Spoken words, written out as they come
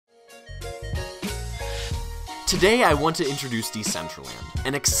Today I want to introduce Decentraland,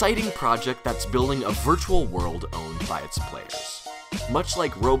 an exciting project that's building a virtual world owned by its players. Much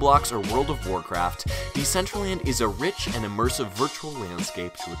like Roblox or World of Warcraft, Decentraland is a rich and immersive virtual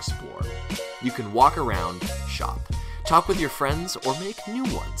landscape to explore. You can walk around, shop, talk with your friends, or make new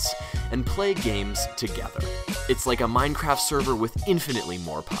ones, and play games together. It's like a Minecraft server with infinitely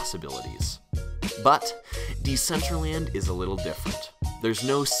more possibilities. But Decentraland is a little different. There's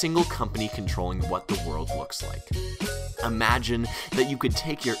no single company controlling what the world looks like. Imagine that you could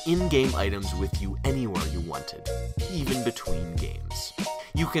take your in-game items with you anywhere you wanted, even between games.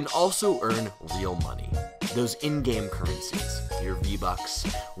 You can also earn real money. Those in-game currencies, your V-Bucks,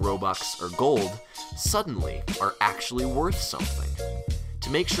 Robux, or gold, suddenly are actually worth something. To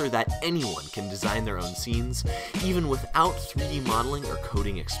make sure that anyone can design their own scenes, even without 3D modeling or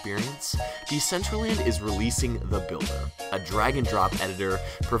coding experience, Decentraland is releasing the Builder, a drag-and-drop editor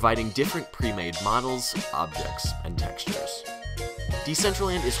providing different pre-made models, objects, and textures.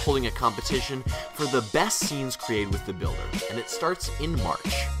 Decentraland is holding a competition for the best scenes created with the Builder, and it starts in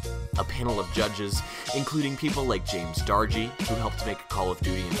March. A panel of judges, including people like James Dargy, who helped make Call of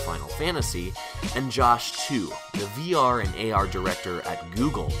Duty and Final Fantasy, and Josh Tu, the VR and AR director at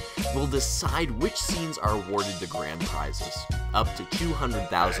Google, will decide which scenes are awarded the grand prizes, up to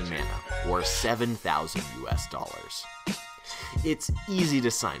 200,000 mana, or $7,000 US. It's easy to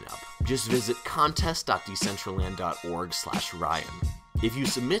sign up. Just visit contest.decentraland.org/Ryan. If you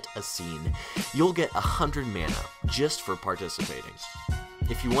submit a scene, you'll get 100 mana just for participating.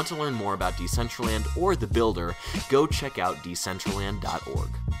 If you want to learn more about Decentraland or the Builder, go check out decentraland.org.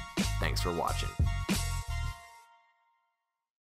 Thanks for watching.